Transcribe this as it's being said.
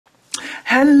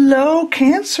Hello,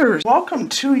 Cancer. Welcome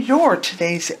to your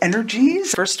today's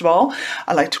energies. First of all,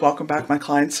 I'd like to welcome back my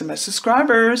clients and my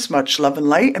subscribers. Much love and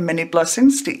light and many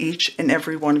blessings to each and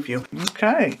every one of you.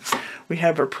 Okay, we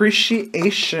have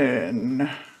appreciation.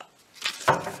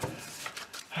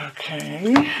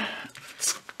 Okay,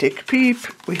 let's take a peep.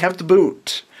 We have the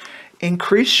boot.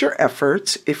 Increase your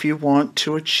efforts if you want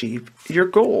to achieve your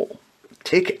goal.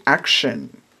 Take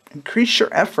action. Increase your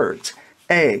efforts.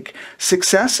 Egg,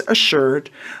 success assured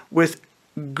with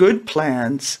good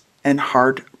plans and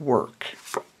hard work.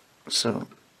 So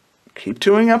keep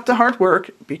doing up the hard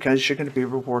work because you're going to be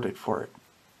rewarded for it.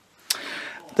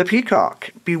 The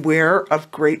peacock, beware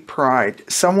of great pride.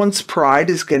 Someone's pride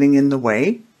is getting in the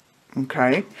way.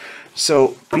 Okay,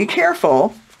 so be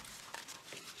careful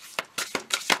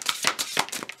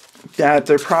that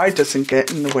their pride doesn't get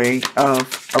in the way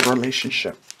of a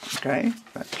relationship. Okay,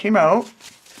 that came out.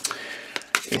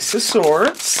 Ace of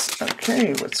Swords.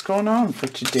 Okay, what's going on for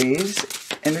today's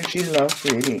energy love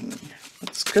reading?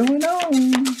 What's going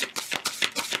on?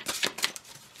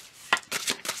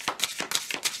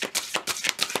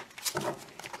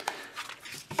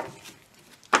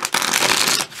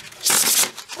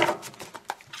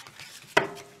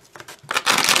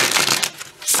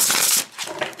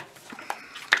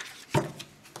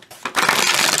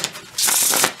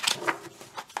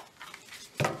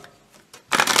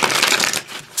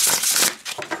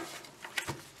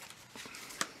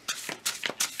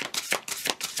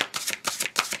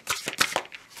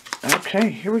 Okay,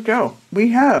 here we go. We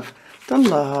have the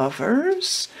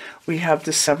Lovers. We have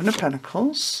the Seven of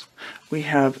Pentacles. We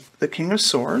have the King of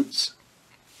Swords.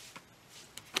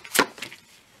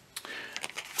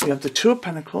 We have the Two of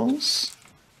Pentacles.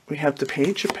 We have the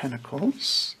Page of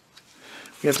Pentacles.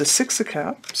 We have the Six of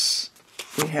Cups.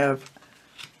 We have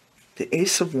the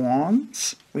Ace of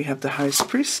Wands. We have the High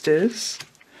Priestess.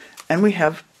 And we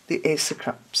have the Ace of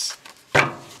Cups.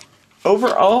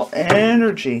 Overall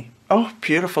energy. Oh,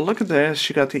 beautiful. Look at this.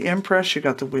 You got the Empress. You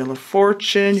got the Wheel of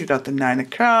Fortune. You got the Nine of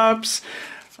Cups.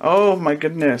 Oh, my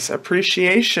goodness.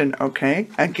 Appreciation. Okay.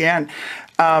 Again,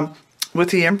 with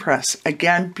the Empress.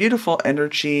 Again, beautiful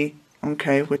energy.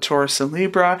 Okay. With Taurus and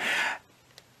Libra.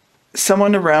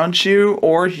 Someone around you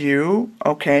or you,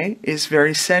 okay, is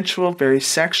very sensual, very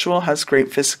sexual, has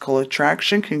great physical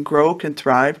attraction, can grow, can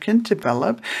thrive, can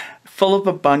develop, full of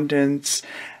abundance,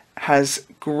 has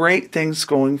great things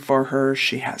going for her.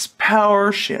 She has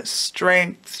power, she has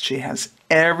strength, she has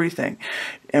everything.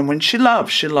 And when she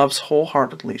loves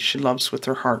wholeheartedly. She loves with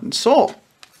her heart and soul.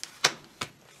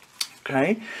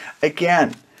 Okay?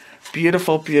 Again,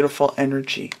 beautiful, beautiful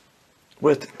energy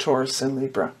with Taurus and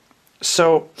Libra.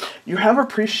 So you have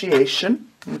appreciation,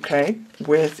 okay,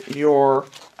 with your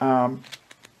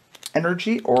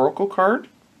energy oracle card.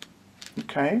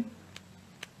 Okay?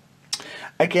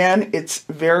 Again, it's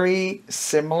very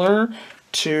similar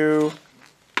to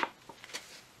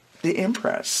the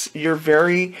Empress. You're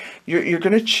going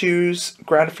to choose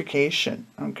gratification,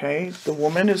 okay? The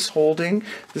woman is holding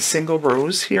the single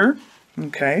rose here,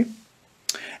 okay?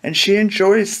 And she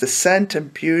enjoys the scent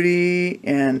and beauty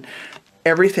and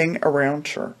everything around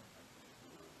her,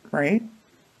 right?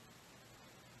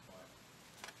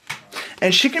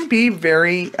 And she can be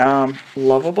very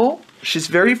lovable. She's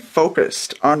very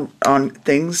focused on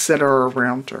things that are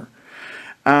around her.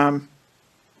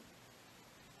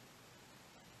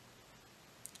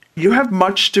 You have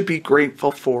much to be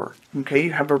grateful for. Okay,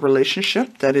 you have a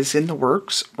relationship that is in the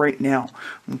works right now.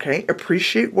 Okay,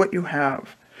 appreciate what you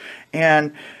have.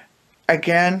 And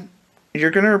again, you're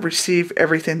going to receive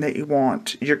everything that you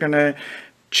want. You're going to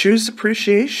choose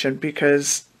appreciation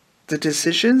because the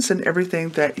decisions and everything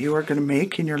that you are going to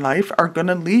make in your life are going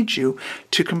to lead you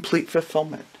to complete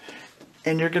fulfillment.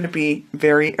 And you're going to be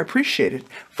very appreciated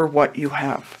for what you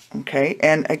have. Okay?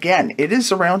 And again, it is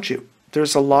around you.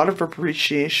 There's a lot of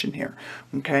appreciation here.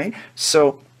 Okay?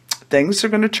 So things are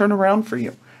going to turn around for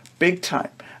you. Big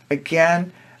time.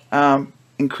 Again,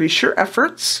 increase your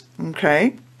efforts.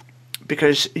 Okay?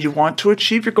 Because you want to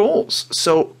achieve your goals.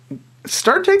 So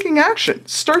start taking action.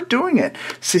 Start doing it.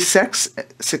 Success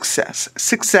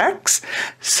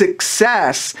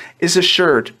is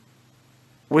assured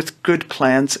with good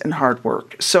plans and hard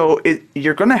work. So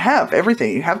you're going to have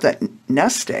everything. You have that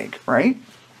nest egg, right?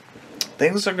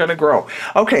 Things are going to grow.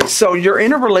 Okay, so you're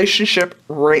in a relationship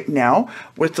right now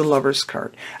with the Lovers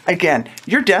card. Again,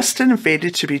 you're destined and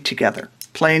fated to be together.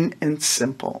 Plain and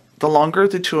simple. The longer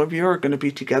the two of you are going to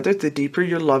be together, the deeper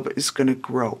your love is going to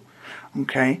grow.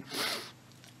 Okay?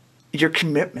 Your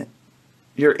commitment.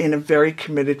 You're in a very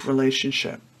committed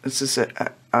relationship. This is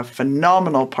a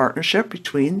phenomenal partnership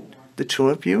between the two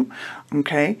of you.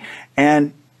 Okay?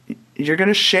 And you're going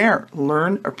to share,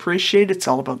 learn, appreciate. It's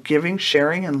all about giving,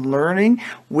 sharing, and learning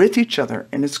with each other.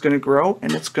 And it's going to grow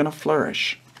and it's going to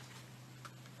flourish.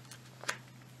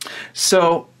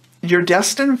 So you're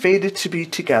destined and fated to be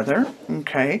together,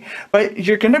 okay? But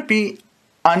you're going to be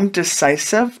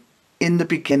undecisive in the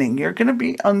beginning. You're going to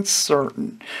be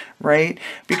uncertain, right?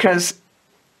 Because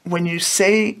when you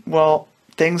say, well,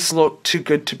 things look too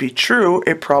good to be true,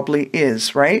 it probably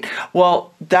is, right?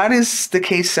 Well, that is the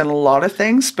case in a lot of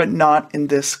things, but not in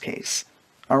this case.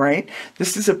 All right?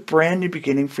 This is a brand new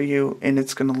beginning for you, and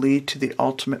it's going to lead to the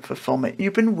ultimate fulfillment.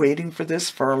 You've been waiting for this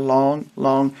for a long,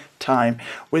 long time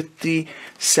with the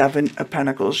Seven of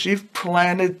Pentacles. You've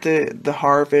planted the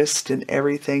harvest and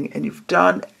everything, and you've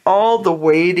done all the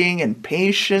waiting and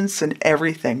patience and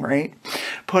everything, right?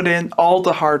 Put in all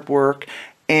the hard work,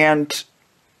 and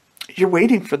you're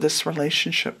waiting for this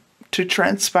relationship to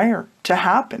transpire, to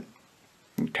happen.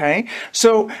 Okay?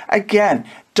 So again,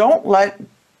 don't let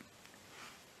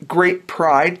great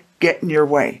pride get in your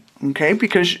way. Okay?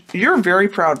 Because you're a very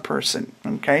proud person.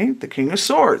 Okay? The King of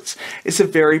Swords is a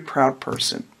very proud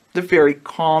person. They're very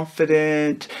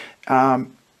confident. They're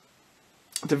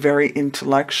very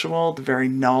intellectual. They're very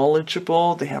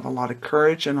knowledgeable. They have a lot of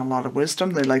courage and a lot of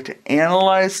wisdom. They like to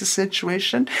analyze the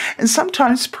situation. And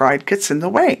sometimes pride gets in the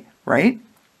way. Right?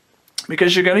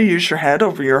 Because you're going to use your head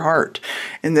over your heart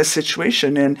in this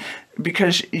situation. And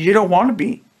because you don't want to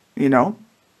be,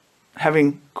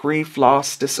 having grief,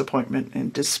 loss, disappointment,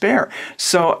 and despair.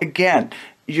 So again,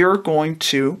 you're going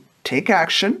to take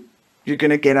action. You're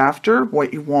going to get after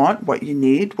what you want, what you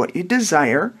need, what you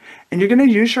desire. And you're going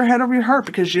to use your head over your heart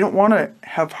because you don't want to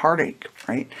have heartache,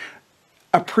 right?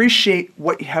 Appreciate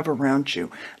what you have around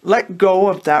you. Let go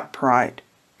of that pride.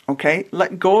 Okay?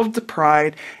 Let go of the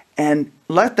pride. And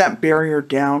let that barrier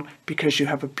down because you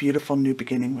have a beautiful new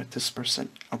beginning with this person,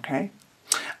 okay?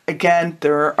 Again,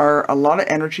 there are a lot of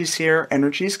energies here.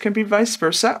 Energies can be vice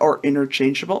versa or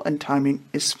interchangeable, and timing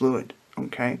is fluid,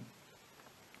 okay?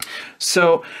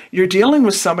 So you're dealing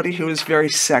with somebody who is very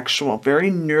sexual,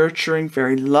 very nurturing,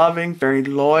 very loving, very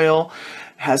loyal,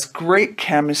 has great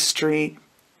chemistry,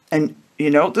 and,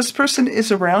 this person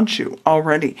is around you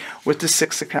already with the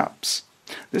Six of Cups.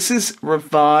 This is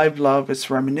revived love. It's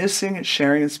reminiscing, it's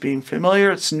sharing, it's being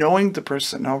familiar, it's knowing the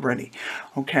person already,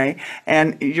 okay?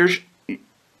 And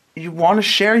you want to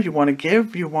share, you want to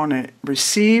give, you want to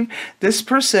receive. This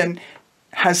person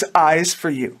has eyes for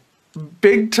you,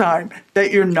 big time,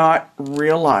 that you're not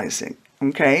realizing,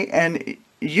 okay? And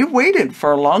you waited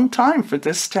for a long time for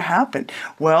this to happen.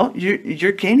 Well,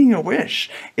 you're gaining a wish.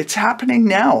 It's happening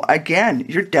now. Again,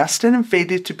 you're destined and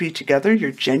fated to be together. You're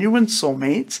genuine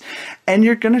soulmates. And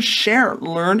you're going to share,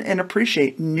 learn, and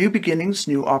appreciate new beginnings,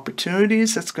 new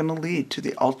opportunities that's going to lead to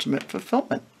the ultimate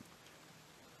fulfillment.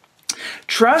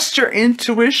 Trust your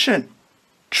intuition.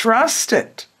 Trust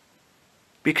it.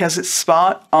 Because it's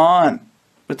spot on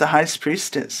with the High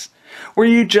Priestess. Where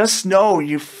you just know,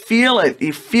 you feel it,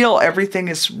 you feel everything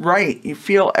is right, you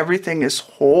feel everything is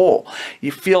whole,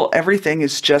 you feel everything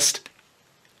is just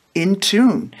in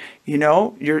tune.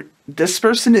 This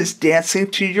person is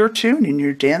dancing to your tune and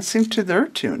you're dancing to their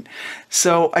tune.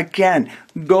 So again,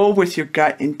 go with your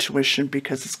gut intuition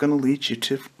because it's going to lead you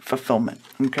to fulfillment.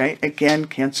 Okay? Again,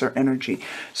 Cancer energy.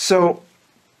 So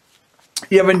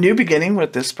you have a new beginning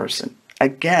with this person.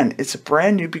 Again, it's a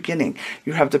brand new beginning.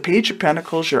 You have the Page of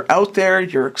Pentacles. You're out there.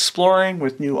 You're exploring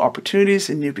with new opportunities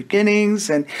and new beginnings.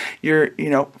 And you're,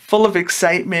 full of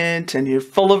excitement and you're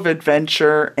full of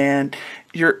adventure. And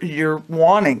you're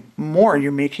wanting more.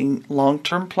 You're making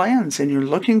long-term plans and you're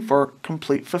looking for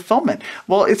complete fulfillment.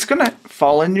 Well, it's going to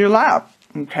fall in your lap.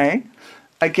 Okay?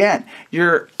 Again,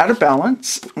 you're at a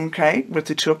balance. Okay? With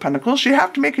the Two of Pentacles. You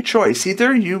have to make a choice.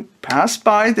 Either you pass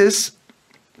by this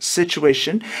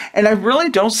situation, and I really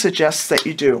don't suggest that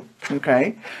you do,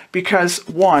 okay? Because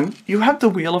one, you have the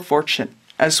Wheel of Fortune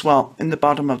as well in the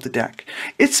bottom of the deck.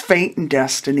 It's fate and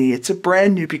destiny. It's a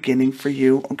brand new beginning for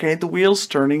you, okay? The wheel's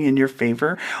turning in your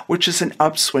favor, which is an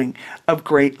upswing of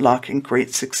great luck and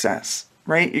great success,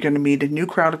 right? You're going to meet a new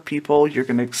crowd of people. You're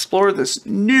going to explore this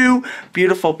new,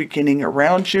 beautiful beginning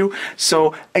around you.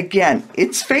 So again,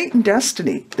 it's fate and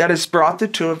destiny that has brought the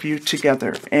two of you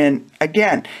together. And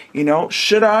again,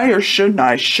 should I or shouldn't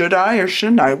I? Should I or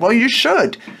shouldn't I? Well, you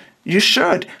should. You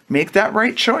should make that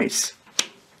right choice.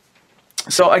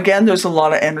 So again, there's a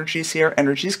lot of energies here.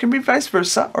 Energies can be vice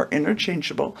versa or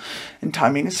interchangeable. And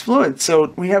timing is fluid.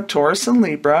 So we have Taurus and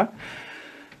Libra.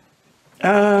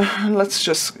 Let's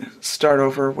just start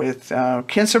over with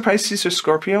Cancer, Pisces, or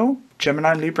Scorpio,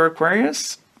 Gemini, Libra,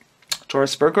 Aquarius,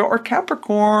 Taurus, Virgo, or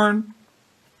Capricorn.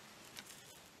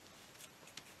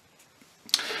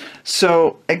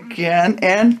 So again,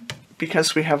 and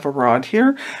because we have a rod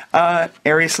here,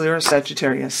 Aries, Leo,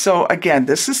 Sagittarius. So again,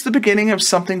 this is the beginning of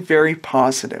something very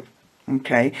positive.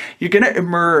 Okay, you're going to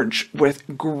emerge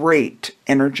with great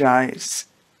energy.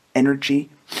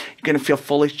 You're going to feel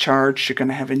fully charged. You're going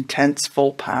to have intense,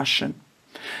 full passion.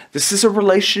 This is a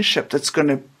relationship that's going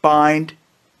to bind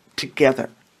together,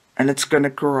 and it's going to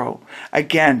grow.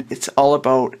 Again, it's all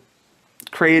about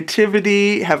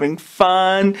creativity, having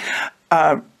fun,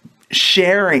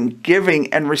 sharing,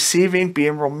 giving, and receiving,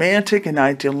 being romantic and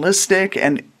idealistic,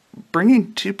 and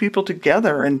bringing two people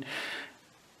together, and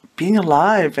being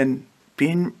alive, and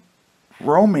being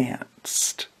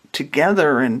romanced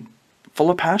together, and full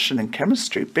of passion and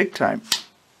chemistry, big time.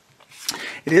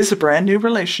 It is a brand new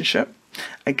relationship.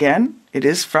 Again, it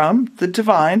is from the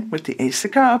divine with the Ace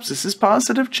of Cups. This is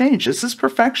positive change. This is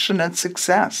perfection and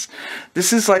success.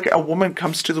 This is like a woman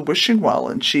comes to the wishing well,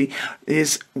 and she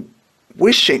is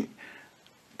wishing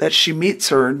that she meets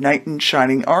her knight in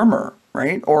shining armor,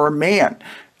 right? Or a man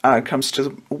comes to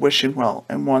the wishing well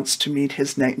and wants to meet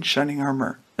his knight in shining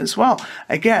armor as well.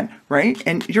 Again, right?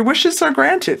 And your wishes are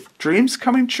granted. Dreams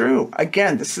coming true.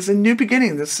 Again, this is a new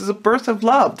beginning. This is a birth of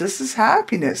love. This is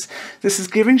happiness. This is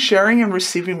giving, sharing, and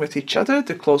receiving with each other.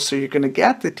 The closer you're going to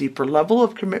get, the deeper level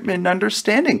of commitment and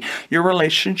understanding your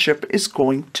relationship is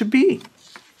going to be.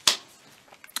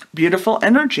 Beautiful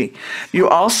energy. You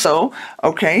also,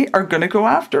 okay, are going to go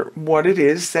after what it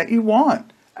is that you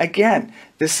want. Again,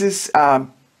 this is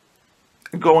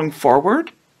going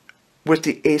forward with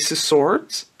the Ace of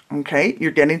Swords. Okay,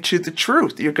 you're getting to the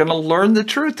truth. You're going to learn the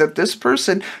truth that this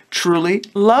person truly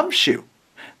loves you.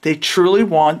 They truly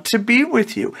want to be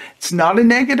with you. It's not a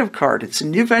negative card. It's a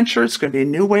new venture. It's going to be a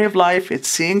new way of life. It's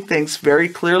seeing things very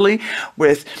clearly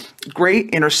with great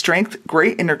inner strength,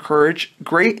 great inner courage,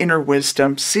 great inner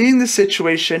wisdom, seeing the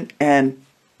situation and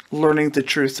learning the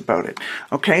truth about it.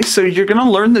 Okay, so you're going to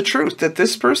learn the truth that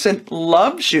this person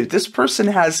loves you. This person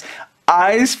has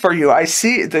eyes for you. I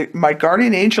see my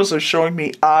guardian angels are showing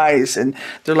me eyes, and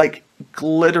they're like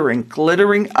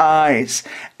glittering eyes.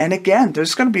 And again,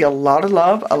 there's going to be a lot of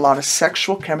love, a lot of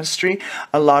sexual chemistry,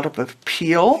 a lot of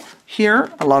appeal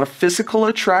here, a lot of physical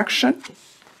attraction.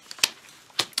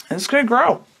 And it's going to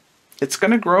grow. It's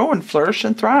going to grow and flourish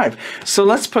and thrive. So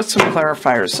let's put some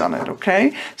clarifiers on it,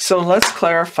 okay? So let's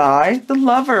clarify the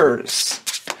lovers.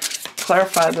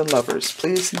 Clarify the lovers,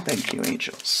 please, and thank you,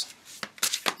 angels.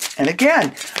 And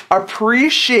again,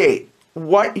 appreciate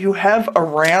what you have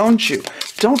around you.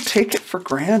 Don't take it for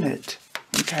granted,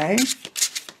 okay?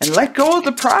 And let go of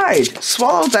the pride.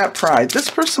 Swallow that pride. This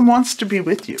person wants to be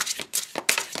with you.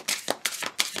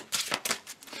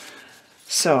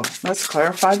 So, let's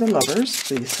clarify the lovers,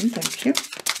 please, and thank you.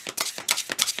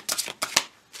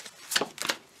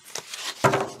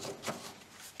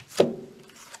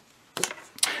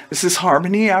 This is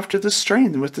harmony after the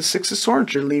strain with the Six of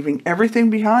Swords. You're leaving everything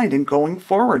behind and going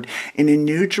forward in a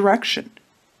new direction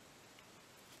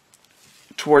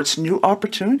towards new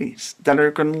opportunities that are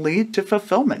going to lead to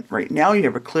fulfillment. Right now you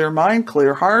have a clear mind,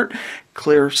 clear heart,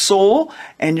 clear soul,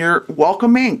 and you're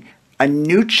welcoming a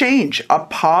new change, a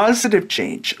positive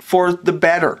change for the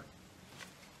better.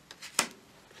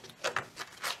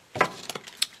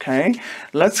 Okay,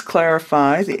 let's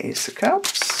clarify the Ace of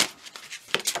Cups.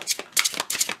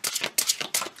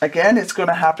 Again, it's going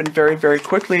to happen very, very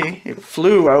quickly. It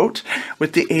flew out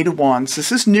with the Eight of Wands.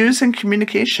 This is news and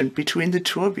communication between the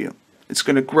two of you. It's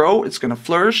going to grow. It's going to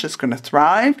flourish. It's going to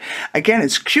thrive. Again,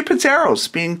 it's Cupid's arrows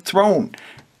being thrown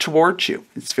towards you.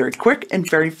 It's very quick and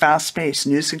very fast-paced.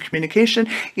 News and communication.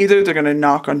 Either they're going to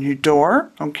knock on your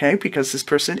door, okay, because this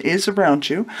person is around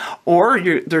you, or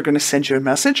they're going to send you a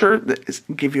message or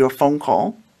give you a phone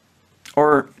call,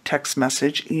 or text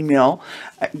message, email,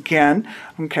 again,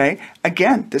 okay?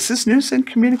 Again, this is news and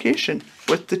communication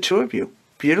with the two of you.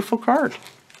 Beautiful card.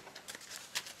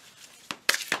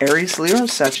 Aries, Leo,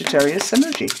 Sagittarius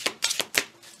energy.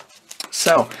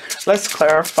 So, let's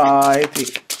clarify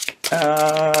the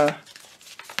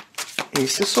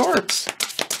Ace of Swords.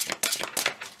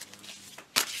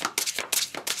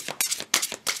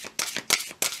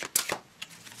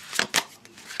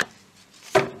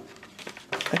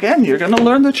 Again, you're going to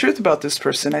learn the truth about this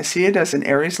person. I see it as an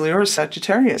Aries, Leo, or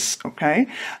Sagittarius, okay?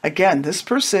 Again, this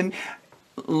person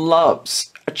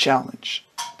loves a challenge.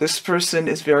 This person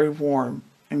is very warm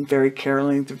and very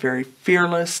caring. They're very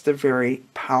fearless. They're very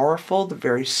powerful. They're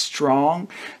very strong.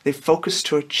 They focus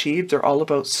to achieve. They're all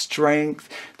about strength.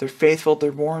 They're faithful.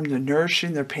 They're warm. They're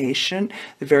nourishing. They're patient.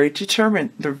 They're very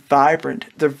determined. They're vibrant.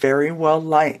 They're very well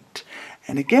liked.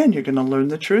 And again, you're going to learn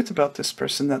the truth about this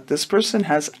person, that this person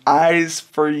has eyes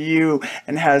for you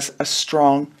and has a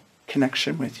strong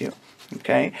connection with you.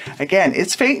 Okay, again,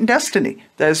 it's fate and destiny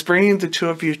that is bringing the two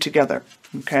of you together.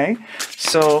 Okay,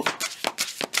 so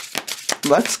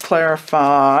let's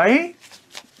clarify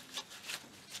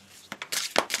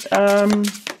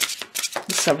the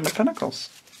Seven of Pentacles.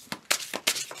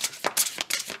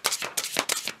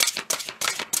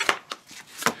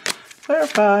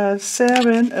 Clarify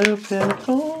Seven of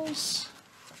Pentacles.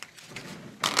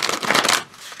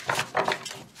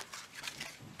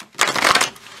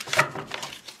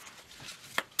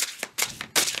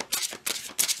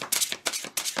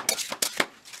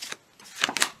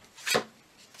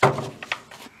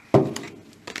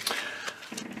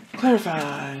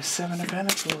 Clarify Seven of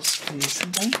Pentacles, please,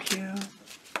 and thank you.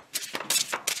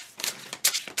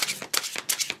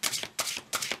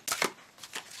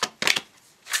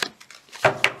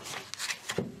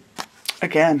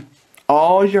 Again,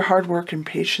 all your hard work and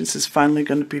patience is finally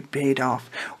going to be paid off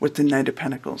with the Knight of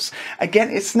Pentacles. Again,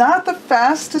 it's not the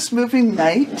fastest moving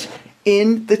knight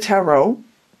in the tarot,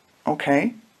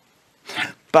 okay?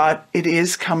 But it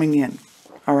is coming in,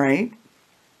 all right?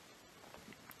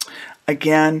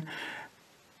 Again,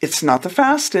 it's not the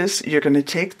fastest. You're going to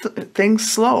take things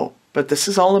slow. But this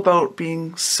is all about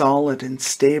being solid and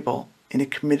stable in a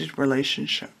committed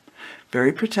relationship.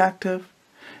 Very protective.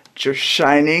 Your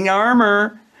shining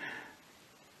armor.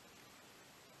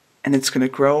 And it's going to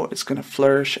grow. It's going to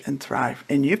flourish and thrive.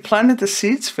 And you planted the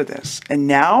seeds for this. And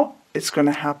now it's going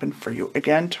to happen for you.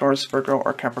 Again, Taurus, Virgo,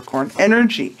 or Capricorn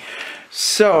energy.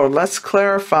 So let's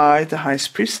clarify the High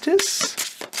Priestess.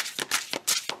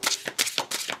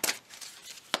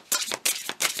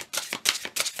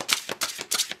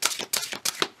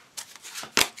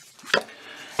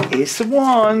 Ace of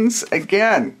Wands.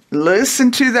 Again, listen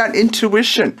to that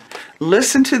intuition.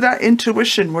 Listen to that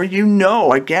intuition where you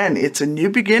know, again, it's a new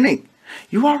beginning.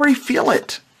 You already feel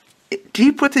it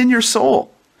deep within your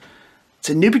soul. It's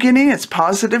a new beginning. It's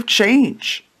positive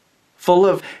change, full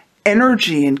of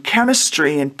energy and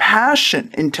chemistry and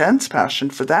passion, intense passion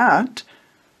for that.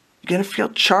 You're going to feel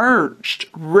charged,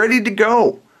 ready to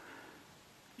go.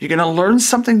 You're going to learn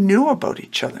something new about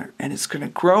each other, and it's going to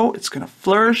grow, it's going to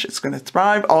flourish, it's going to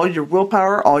thrive. All your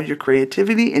willpower, all your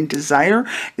creativity and desire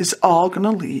is all going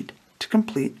to lead to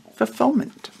complete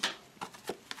fulfillment.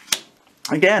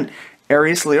 Again,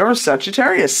 Aries, Leo, or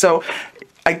Sagittarius. So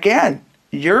again,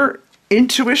 your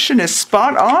intuition is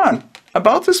spot on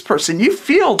about this person. You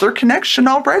feel their connection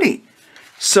already.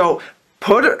 So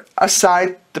put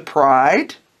aside the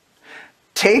pride,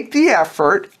 take the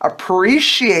effort,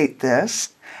 appreciate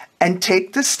this, and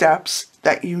take the steps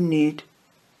that you need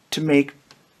to make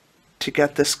to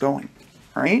get this going,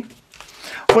 all right?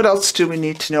 What else do we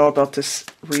need to know about this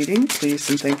reading? Please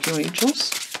and thank you,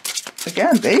 angels.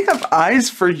 Again, they have eyes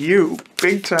for you,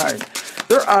 big time.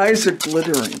 Their eyes are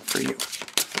glittering for you.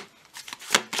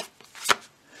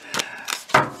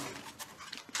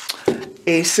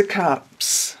 Ace of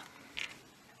Cups.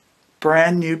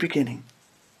 Brand new beginning.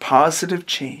 Positive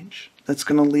change that's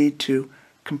going to lead to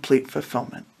complete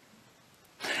fulfillment.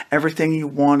 Everything you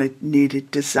wanted,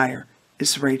 needed, desire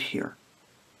is right here.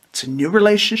 It's a new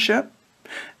relationship.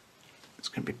 It's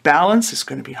going to be balance. There's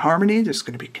going to be harmony. There's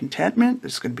going to be contentment.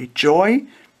 There's going to be joy.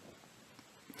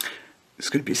 There's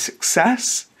going to be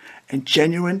success and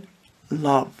genuine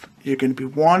love. You're going to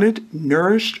be wanted,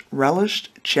 nourished, relished,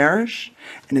 cherished,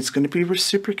 and it's going to be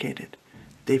reciprocated.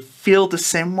 They feel the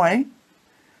same way.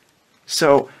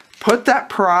 So put that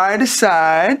pride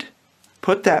aside.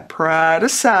 Put that pride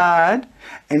aside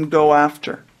and go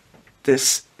after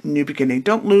this new beginning.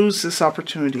 Don't lose this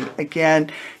opportunity.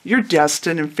 Again, you're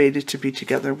destined and fated to be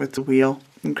together with the wheel,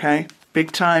 okay?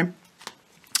 Big time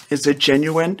is a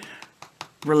genuine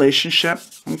relationship,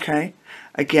 okay?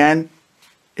 Again,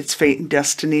 it's fate and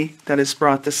destiny that has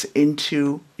brought this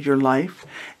into your life.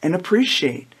 And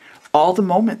appreciate all the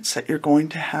moments that you're going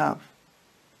to have.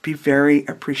 Be very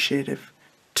appreciative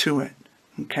to it.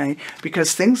 Okay,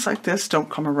 because things like this don't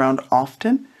come around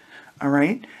often, all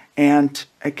right? And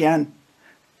again,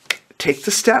 take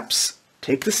the steps,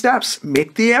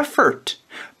 make the effort,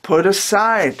 put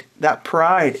aside that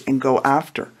pride and go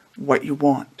after what you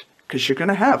want, because you're going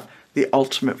to have the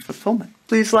ultimate fulfillment.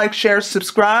 Please like, share,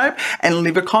 subscribe, and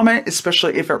leave a comment,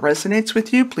 especially if it resonates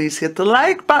with you. Please hit the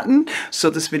like button so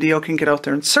this video can get out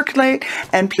there and circulate.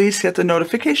 And please hit the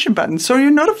notification button so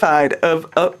you're notified of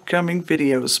upcoming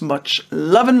videos. Much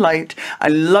love and light. I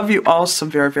love you all so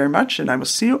very, very much, and I will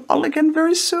see you all again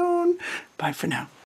very soon. Bye for now.